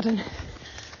in the garden,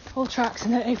 all tracks,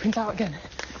 and then it opens out again,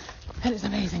 and it's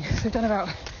amazing. So we've done about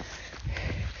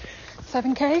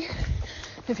 7k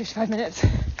in 55 minutes.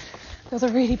 There was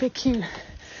a really big queue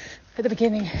at the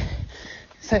beginning,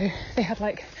 so they had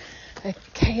like a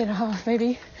K and a half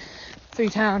maybe through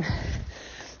town,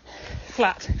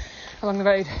 flat along the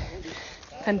road.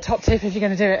 And top tip, if you're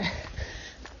going to do it,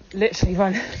 literally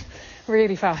run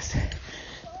really fast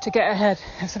to get ahead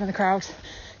of some of the crowds,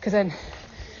 because then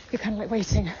you're kind of like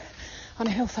waiting on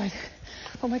a hillside.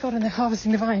 Oh my god, and they're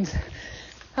harvesting the vines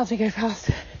as we go past.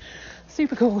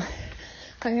 Super cool.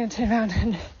 I'm going to turn around,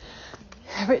 and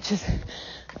Rich is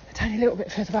a tiny little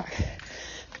bit further back,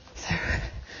 so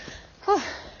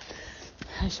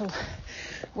I shall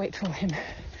wait for him.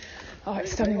 Oh,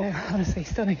 it's stunning though, honestly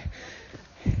stunning.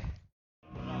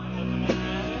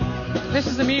 This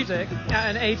is the music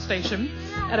at an aid station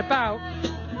at about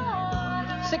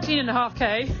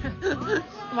 16.5k. Oh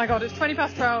my god, it's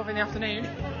 12:20 in the afternoon.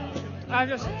 I've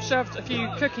just shoved a few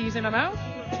cookies in my mouth.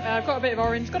 I've got a bit of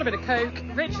orange, got a bit of Coke.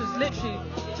 Rich has literally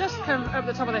just come up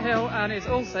the top of the hill and is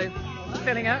also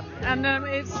filling up. And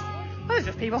there's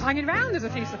just people hanging around. There's a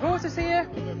few supporters here.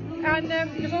 And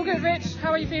it's all good. Rich,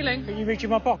 how are you feeling? Can you reach in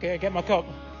my pocket and get my cup?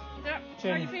 Yeah, how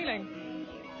are you feeling?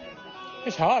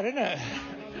 It's hard, isn't it?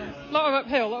 Lot of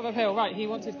uphill. Right, he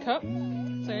wanted cup.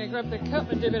 So I'm going to grab the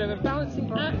cup and do a bit of a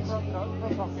balancing act. Front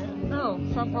pocket. Oh,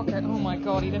 front pocket. Oh my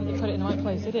god, he didn't put it in the right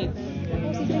place, did he? What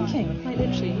was he thinking? Like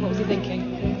literally, what was he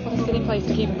thinking? What a silly place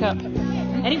to keep a cup.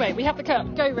 Anyway, we have the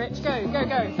cup. Go, Rich, go.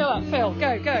 Fill up, fill.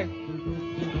 Go.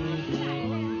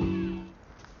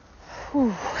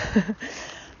 Whew.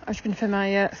 I've just been for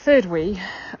my third wee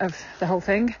of the whole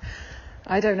thing.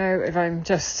 I don't know if I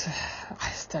just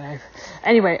don't know.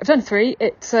 Anyway, I've done 3.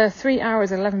 It's 3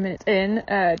 hours and 11 minutes in,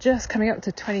 just coming up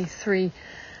to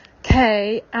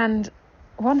 23k. And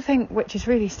one thing which is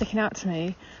really sticking out to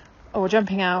me, or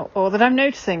jumping out, or that I'm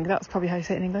noticing, that's probably how you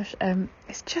say it in English,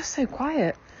 it's just so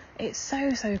quiet. It's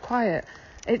so quiet.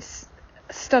 It's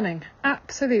stunning,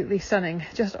 absolutely stunning,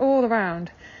 just all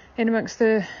around in amongst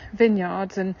the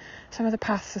vineyards, and some of the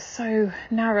paths are so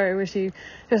narrow as you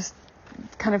just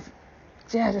kind of,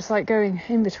 just like going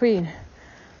in between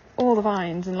all the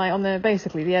vines and like on the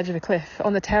basically the edge of a cliff,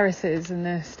 on the terraces and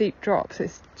the steep drops.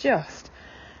 It's just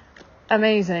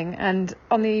amazing. And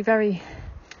on the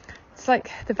it's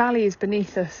like the valleys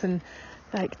beneath us and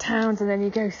like towns, and then you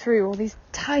go through all these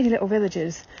tiny little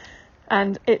villages,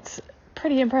 and it's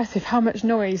pretty impressive how much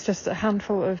noise just a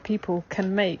handful of people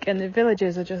can make. And the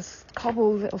villages are just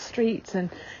cobbled little streets and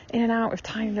in and out of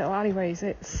tiny little alleyways.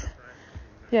 It's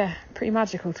pretty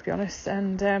magical, to be honest.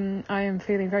 And I am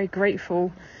feeling very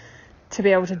grateful to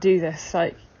be able to do this.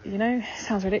 Like, it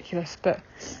sounds ridiculous, but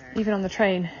even on the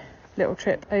train, little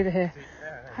trip over here,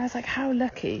 I was like, how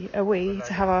lucky are we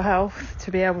to have our health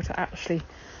to be able to actually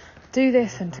do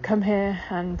this and to come here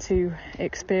and to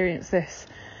experience this.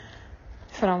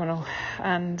 Phenomenal.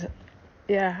 And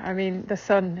yeah, I mean, the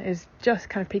sun is just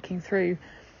kind of peeking through.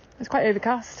 It's quite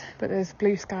overcast, but there's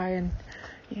blue sky and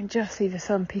you can just see the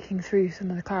sun peeking through some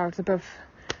of the clouds above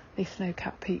these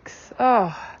snow-capped peaks.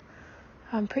 Oh,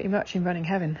 I'm pretty much in running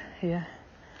heaven here.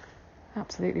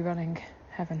 Absolutely running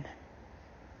heaven.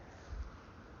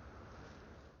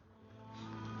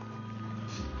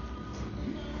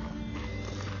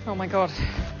 Oh my god,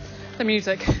 the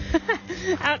music.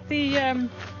 At the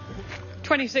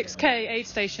 26k aid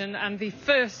station and the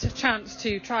first chance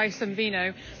to try some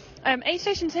vino. Aid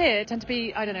stations here tend to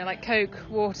be, I don't know, like Coke,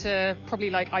 water,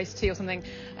 probably like iced tea or something.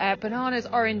 Bananas,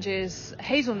 oranges,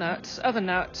 hazelnuts, other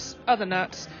nuts,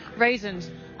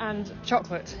 raisins and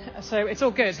chocolate. So it's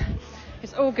all good.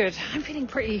 It's all good. I'm feeling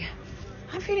pretty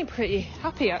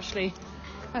happy actually.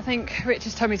 I think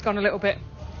Rich's tummy's gone a little bit.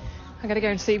 I'm going to go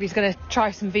and see if he's going to try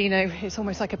some vino. It's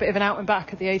almost like a bit of an out and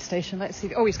back at the aid station. Let's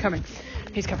see. Oh, he's coming.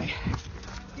 He's coming.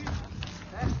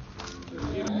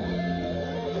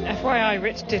 FYI,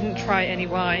 Rich didn't try any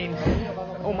wine.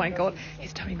 Oh my god,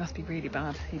 his tummy must be really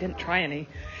bad. He didn't try any.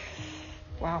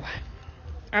 Wow.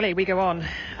 Allez, we go on.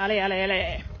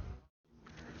 Allez.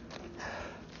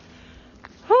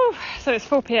 Whew. So it's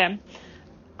 4 p.m.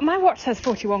 My watch says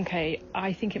 41k.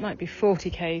 I think it might be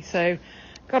 40k. So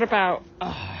got about,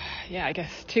 I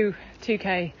guess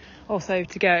 2k or so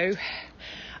to go.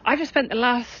 I just spent the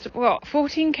last,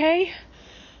 14k?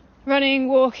 Running,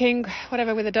 walking,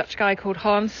 whatever, with a Dutch guy called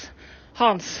Hans,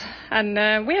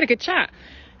 and we had a good chat,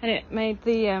 and it made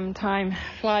the time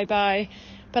fly by.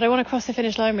 But I want to cross the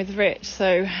finish line with Rich,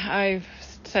 so I've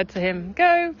said to him,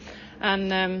 go,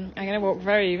 and I'm going to walk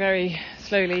very, very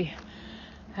slowly,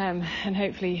 and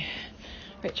hopefully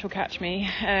Rich will catch me.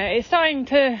 It's starting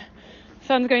to,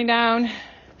 sun's going down.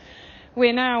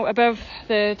 We're now above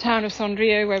the town of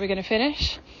Sondrio where we're going to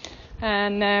finish,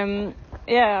 and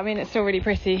I mean, it's still really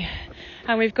pretty.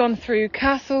 And we've gone through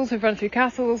castles, we've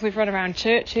run around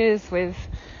churches with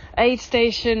aid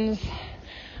stations,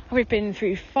 we've been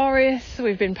through forests,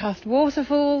 we've been past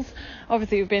waterfalls,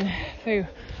 obviously we've been through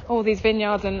all these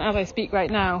vineyards, and as I speak right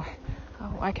now,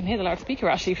 I can hear the loudspeaker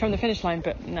actually from the finish line,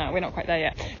 but no, we're not quite there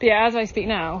yet. But yeah, as I speak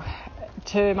now,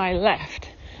 to my left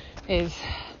is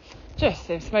just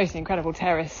this most incredible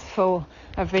terrace full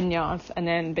of vineyards, and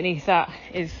then beneath that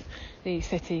is the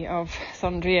city of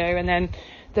Sondrio, and then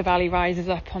the valley rises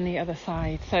up on the other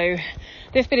side. So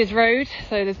this bit is road,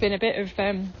 so there's been a bit of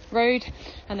road,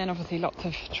 and then obviously lots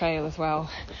of trail as well,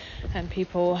 and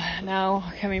people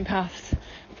now coming past,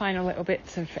 final little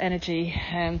bits of energy.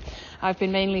 I've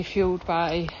been mainly fueled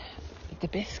by the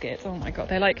biscuits. Oh my god,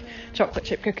 they're like chocolate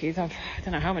chip cookies. I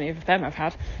don't know how many of them I've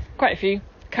had, quite a few.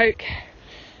 Coke,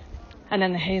 and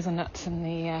then the hazelnuts and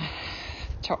the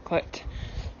chocolate,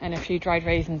 and a few dried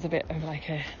raisins, a bit of like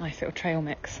a nice little trail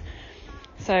mix.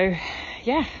 So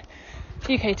yeah, a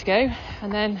few K to go,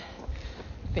 and then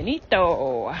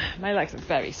finito. My legs are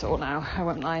very sore now, I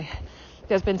won't lie.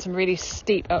 There's been some really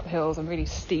steep uphills and really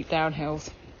steep downhills,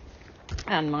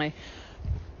 and now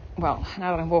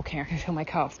that I'm walking I can feel my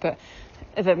calves, but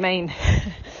the main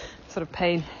sort of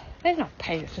pain, it's not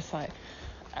pain, it's just like,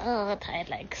 tired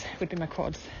legs, would be my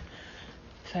quads.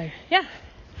 So yeah,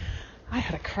 I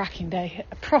had a cracking day,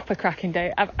 a proper cracking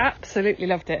day. I've absolutely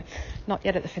loved it. Not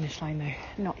yet at the finish line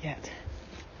though, not yet.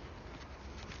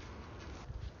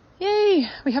 Yay,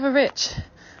 we have a Rich.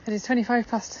 It is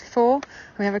 4:25.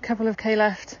 We have a couple of K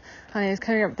left, and it's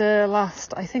coming up the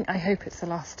last, I hope it's the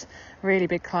last really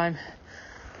big climb,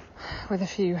 with a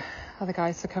few other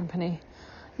guys for company.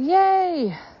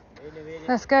 Yay!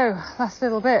 Let's go, last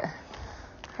little bit.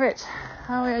 Rich,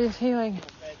 how are you feeling?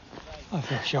 I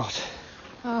feel shot.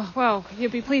 Oh, well,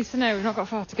 you'll be pleased to know we've not got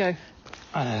far to go.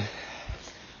 I know.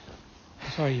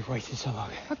 Sorry you've waited so long.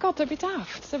 Oh God, don't be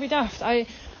daft. I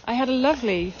had a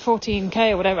lovely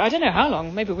 14k or whatever. I don't know how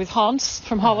long. Maybe with Hans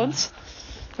from Holland.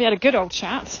 We had a good old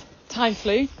chat. Time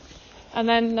flew. And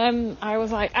then I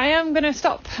was like, I am going to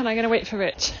stop and I'm going to wait for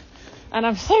Rich. And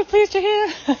I'm so pleased you're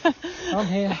here. I'm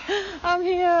here. I'm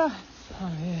here.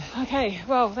 Okay,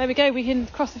 well, there we go. We can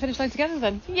cross the finish line together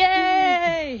then.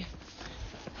 Yay!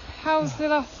 How's the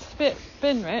last bit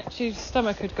been, Rich? Your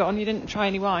stomach had gone. You didn't try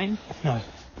any wine. No.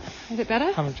 Is it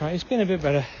better? Haven't tried. It's been a bit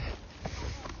better.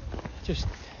 Just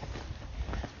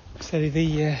steady.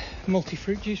 The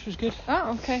multi-fruit juice was good.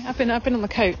 Oh, okay. I've been on the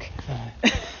Coke.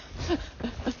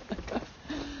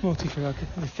 Multi-fruit.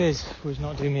 The fizz was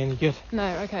not doing me any good.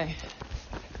 No. Okay.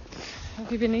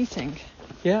 Have you been eating?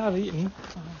 Yeah, I've eaten.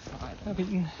 Oh, that's all right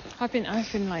I've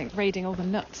been like raiding all the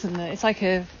nuts and it's like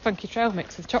a funky trail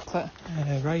mix with chocolate.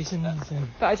 Raisins.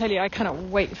 But I tell you, I cannot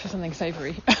wait for something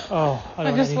savoury. Oh, I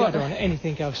don't want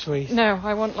anything else sweet. No,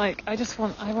 I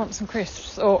want some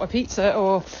crisps or a pizza,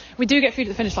 or we do get food at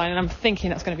the finish line, and I'm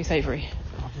thinking that's going to be savoury.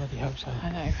 I bloody hope so. I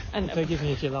know. And if they give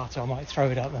me a gelato, I might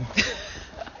throw it at them.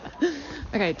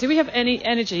 Okay, do we have any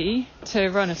energy to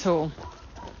run at all?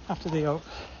 After the up.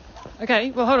 Okay,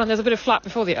 well hold on, there's a bit of flat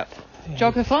before the up. Yeah,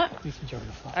 jog the flat? We can jog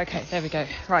the flat. Okay, there we go.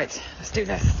 Right, let's do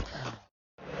this.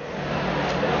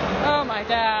 Oh my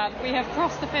God, we have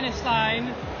crossed the finish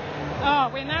line. Oh,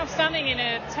 we're now standing in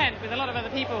a tent with a lot of other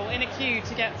people in a queue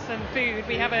to get some food.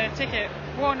 We have a ticket,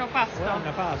 buono pasta.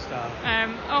 Buono pasta.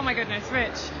 Oh my goodness,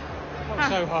 Rich.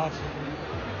 So hard.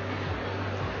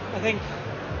 I think,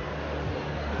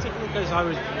 particularly because I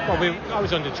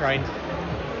was undertrained.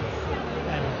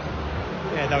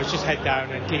 Yeah, that was just head down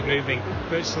and keep moving,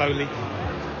 but slowly.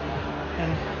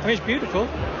 And I mean, it's beautiful.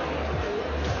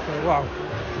 But, wow.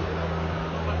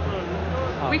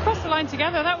 We crossed the line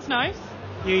together. That was nice.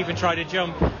 You even tried to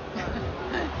jump.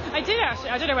 I did actually.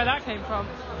 I don't know where that came from.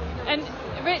 And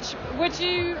Rich, would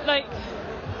you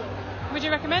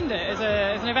recommend it as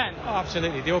an event? Oh,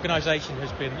 absolutely. The organisation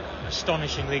has been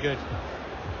astonishingly good.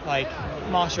 Like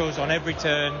marshals on every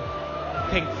turn,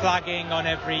 pink flagging on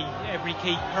every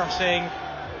key crossing,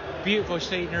 beautiful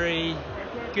scenery,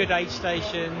 good aid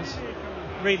stations,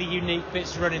 really unique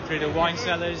bits running through the wine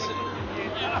cellars.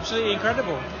 Absolutely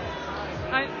incredible.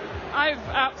 I've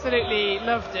absolutely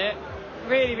loved it.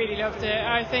 Really, really loved it.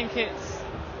 I think it's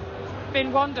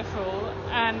been wonderful.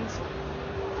 And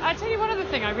I tell you one other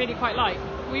thing I really quite like.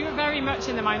 We were very much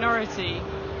in the minority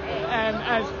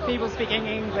as people speaking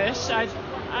English.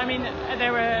 I mean,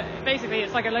 there were basically,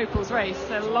 it's like a locals race.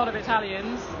 There's a lot of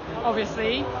Italians,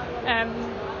 obviously, and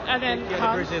then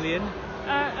a Brazilian,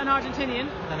 an Argentinian.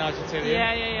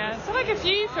 Yeah. So like a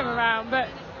few from around, but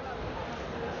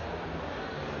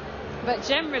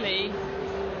generally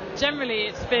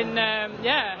it's been and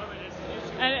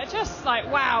it's just like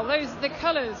wow, the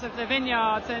colours of the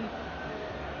vineyards, and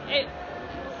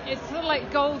it's sort of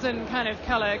like golden kind of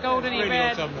colour, goldeny really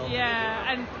red. Autumnal.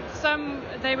 Yeah, and some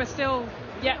they were still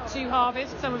yet to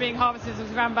harvest. Some were being harvested as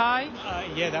we ran by.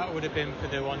 That would have been for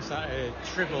the ones that are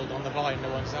shriveled on the vine, the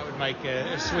ones that would make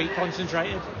a sweet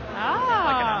concentrated. Like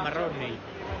an Amarone.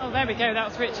 Oh, there we go. That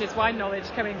was Richard's wine knowledge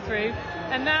coming through.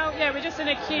 And now, we're just in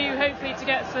a queue, hopefully to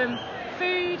get some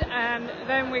food, and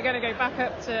then we're going to go back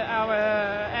up to our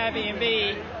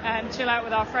Airbnb and chill out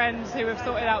with our friends who have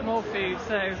sorted out more food.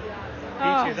 So, the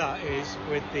beauty of that is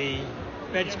with the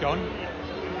beds gone,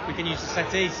 we can use the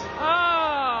settees.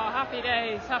 Oh, happy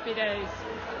days.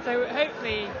 So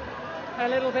hopefully a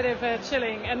little bit of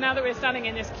chilling. And now that we're standing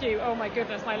in this queue, oh my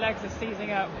goodness, my legs are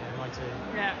seizing up. Yeah, mine too.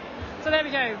 Yeah. So there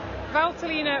we go.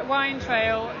 Valtellina Wine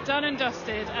Trail, done and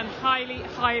dusted, and highly,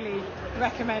 highly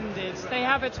recommended. They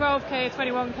have a 12k, a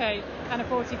 21k, and a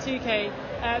 42k.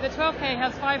 The 12k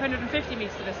has 550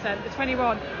 metres of ascent, the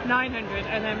 21 900,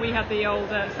 and then we had the old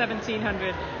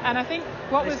 1700. And I think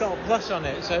it's got a plus on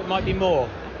it, so it might be more.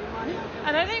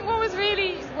 And I think what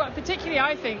particularly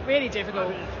I think really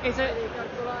difficult is that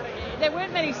there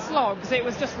weren't many slogs. It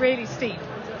was just really steep.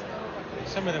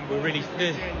 Some of them were really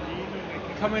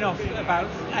coming off about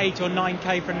 8 or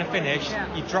 9k from the finish.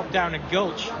 You drop down a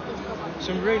gulch.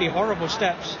 Some really horrible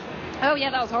steps. Oh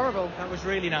yeah, that was horrible. That was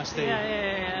really nasty. Yeah.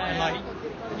 And like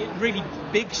really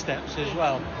big steps as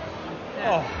well.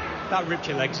 Yeah. Oh, that ripped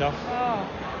your legs off. Oh.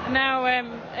 Now,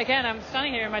 again, I'm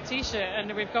standing here in my t-shirt,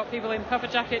 and we've got people in puffer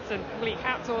jackets and bleak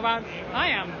hats all around. I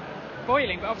am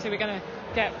boiling, but obviously we're going to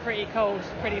get pretty cold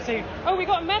pretty soon. Oh, we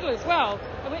got a medal as well,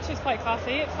 which is quite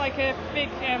classy. It's like a big,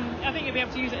 I think you'll be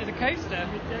able to use it as a coaster.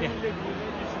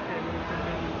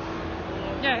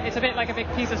 Yeah, it's a bit like a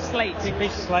big piece of slate. Big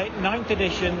piece of slate, 9th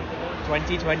edition,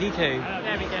 2022.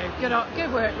 There we go.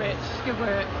 Good work, Rich. Good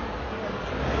work.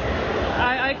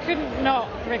 I couldn't not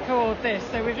record this,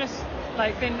 so we've just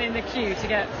been in the queue to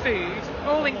get food,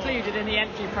 all included in the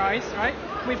entry price, right?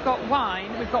 We've got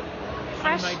wine, we've got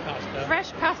fresh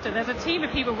pasta. There's a team of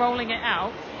people rolling it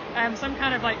out, some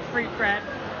kind of fruit bread,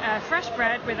 fresh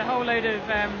bread with a whole load of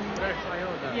the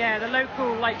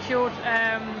local cured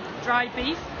dried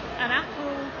beef, an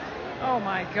apple. Oh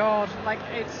my god,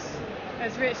 it's,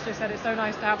 as Rich just said, it's so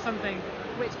nice to have something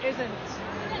which isn't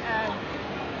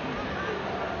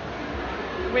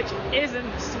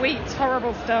sweet,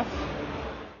 horrible stuff.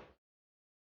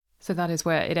 So that is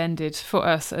where it ended for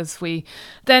us, as we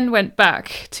then went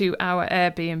back to our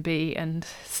Airbnb and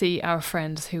see our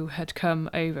friends who had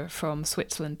come over from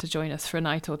Switzerland to join us for a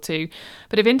night or two.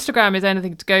 But if Instagram is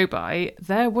anything to go by,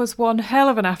 there was one hell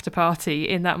of an after party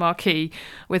in that marquee,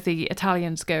 with the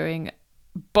Italians going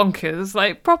bonkers,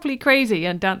 like properly crazy,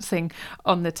 and dancing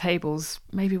on the tables.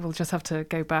 Maybe we'll just have to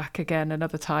go back again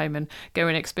another time and go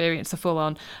and experience the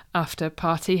full-on after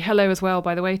party. Hello as well,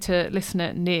 by the way, to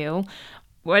listener Neil.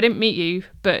 Well, I didn't meet you,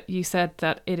 but you said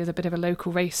that it is a bit of a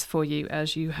local race for you,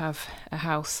 as you have a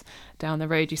house down the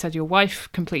road. You said your wife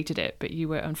completed it, but you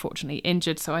were unfortunately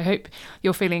injured. So I hope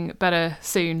you're feeling better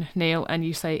soon, Neil. And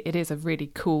you say it is a really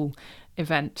cool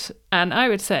event. And I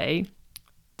would say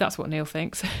that's what Neil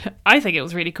thinks. I think it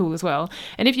was really cool as well.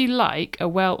 And if you like a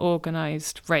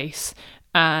well-organised race,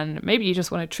 and maybe you just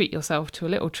want to treat yourself to a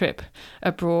little trip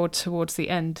abroad towards the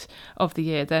end of the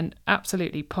year, then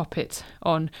absolutely pop it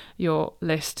on your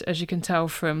list. As you can tell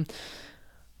from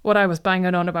what I was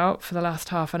banging on about for the last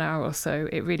half an hour or so,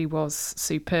 it really was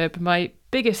superb. My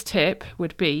biggest tip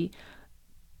would be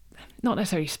not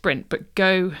necessarily sprint, but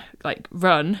go, like,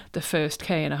 run the first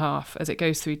K&a-half as it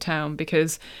goes through town,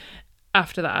 because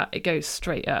after that it goes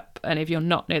straight up. And if you're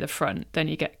not near the front, then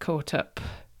you get caught up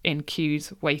in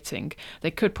queues waiting. They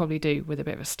could probably do with a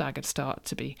bit of a staggered start,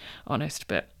 to be honest,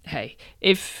 but hey,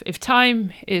 if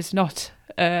time is not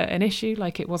an issue,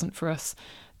 like it wasn't for us,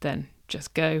 then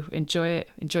just go, enjoy it,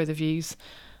 enjoy the views,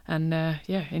 and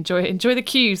enjoy the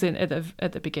queues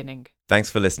at the beginning.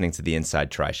 Thanks for listening to the Inside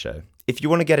Tri Show. If you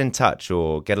want to get in touch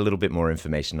or get a little bit more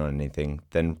information on anything,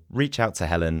 then reach out to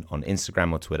Helen on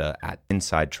Instagram or Twitter at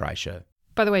Inside Tri Show.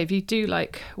 By the way, if you do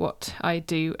like what I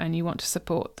do and you want to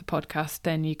support the podcast,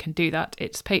 then you can do that.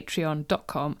 It's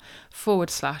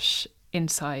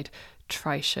patreon.com/Inside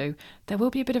Tri Show. There will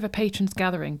be a bit of a patrons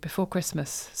gathering before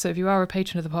Christmas. So if you are a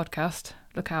patron of the podcast,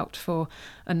 look out for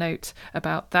a note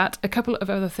about that. A couple of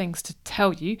other things to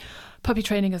tell you. Puppy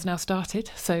training has now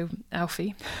started. So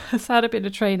Alfie has had a bit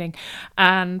of training.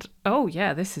 And oh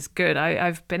yeah, this is good.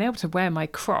 I've been able to wear my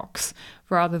Crocs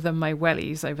rather than my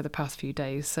wellies over the past few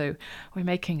days. So we're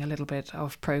making a little bit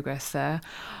of progress there.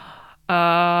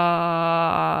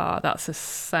 That's the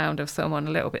sound of someone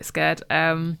a little bit scared.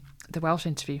 The Welsh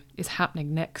interview is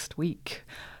happening next week.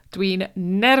 Dwi'n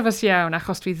nervous iawn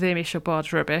achos dwi ddim eisiau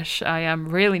bod rubbish. I am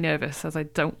really nervous as I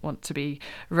don't want to be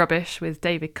rubbish with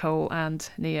David Cole and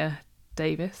Nia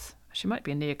Davis. She might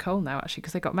be a Nia Cole now, actually,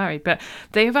 because they got married. But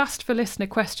they have asked for listener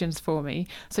questions for me,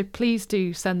 so please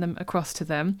do send them across to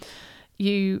them.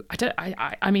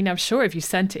 I mean, I'm sure if you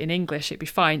sent it in English, it'd be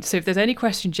fine. So if there's any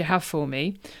questions you have for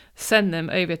me, send them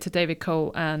over to David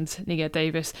Cole and Nia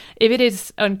Davis. If it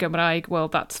is yn Gymraeg, well,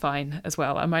 that's fine as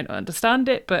well. I might not understand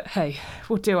it, but hey,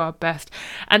 we'll do our best.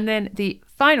 And then the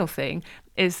final thing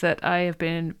is that I have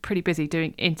been pretty busy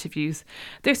doing interviews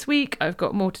this week. I've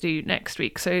got more to do next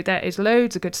week. So there is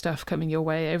loads of good stuff coming your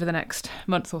way over the next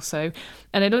month or so.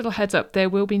 And a little heads up, there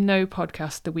will be no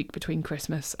podcast the week between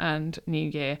Christmas and New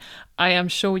Year. I am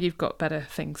sure you've got better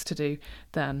things to do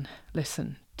than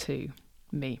listen to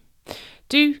me.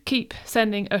 Do keep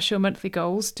sending us your monthly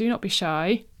goals. Do not be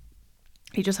shy.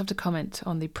 You just have to comment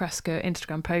on the Presca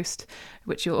Instagram post,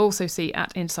 which you'll also see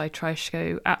at Inside Tri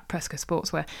Show at Presca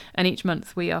Sportswear. And each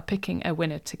month we are picking a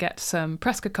winner to get some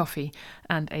Presca coffee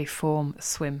and a Form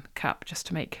swim cap, just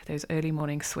to make those early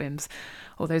morning swims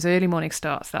or those early morning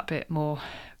starts that bit more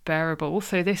bearable.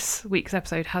 So this week's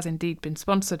episode has indeed been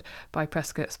sponsored by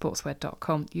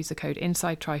PrescaSportswear.com. Use the code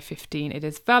INSIDETRI15. It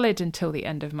is valid until the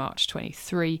end of March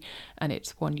 23, and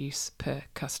it's one use per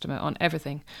customer on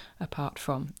everything apart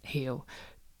from heel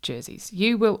jerseys.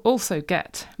 You will also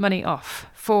get money off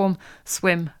Form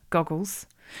swim goggles.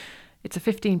 It's a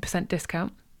 15%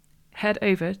 discount. Head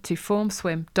over to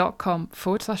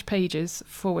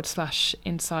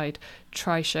formswim.com/pages/inside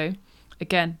tri show.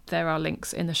 Again, there are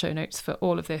links in the show notes for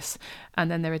all of this.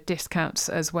 And then there are discounts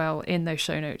as well in those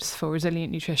show notes for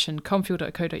Resilient Nutrition,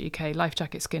 comfuel.co.uk,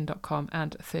 lifejacketskin.com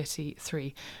and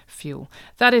 33 Fuel.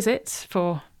 That is it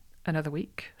for another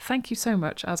week. Thank you so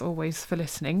much, as always, for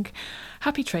listening.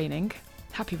 Happy training,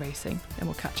 happy racing, and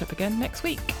we'll catch up again next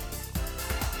week.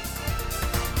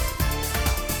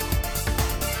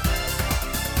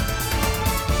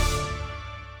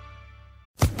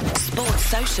 Sports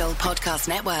Social Podcast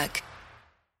Network.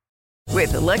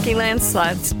 With the Lucky Land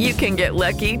Slots, you can get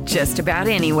lucky just about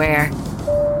anywhere.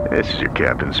 This is your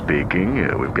captain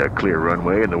speaking. We've got clear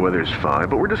runway and the weather's fine,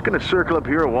 but we're just going to circle up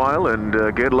here a while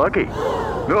and get lucky.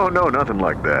 No, nothing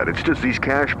like that. It's just these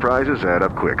cash prizes add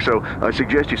up quick. So I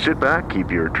suggest you sit back, keep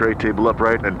your tray table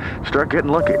upright, and start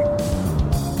getting lucky.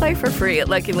 Play for free at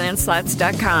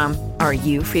LuckyLandSlots.com. Are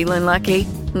you feeling lucky?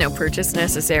 No purchase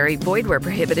necessary. Void where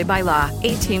prohibited by law.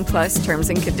 18+ terms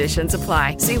and conditions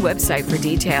apply. See website for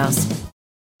details.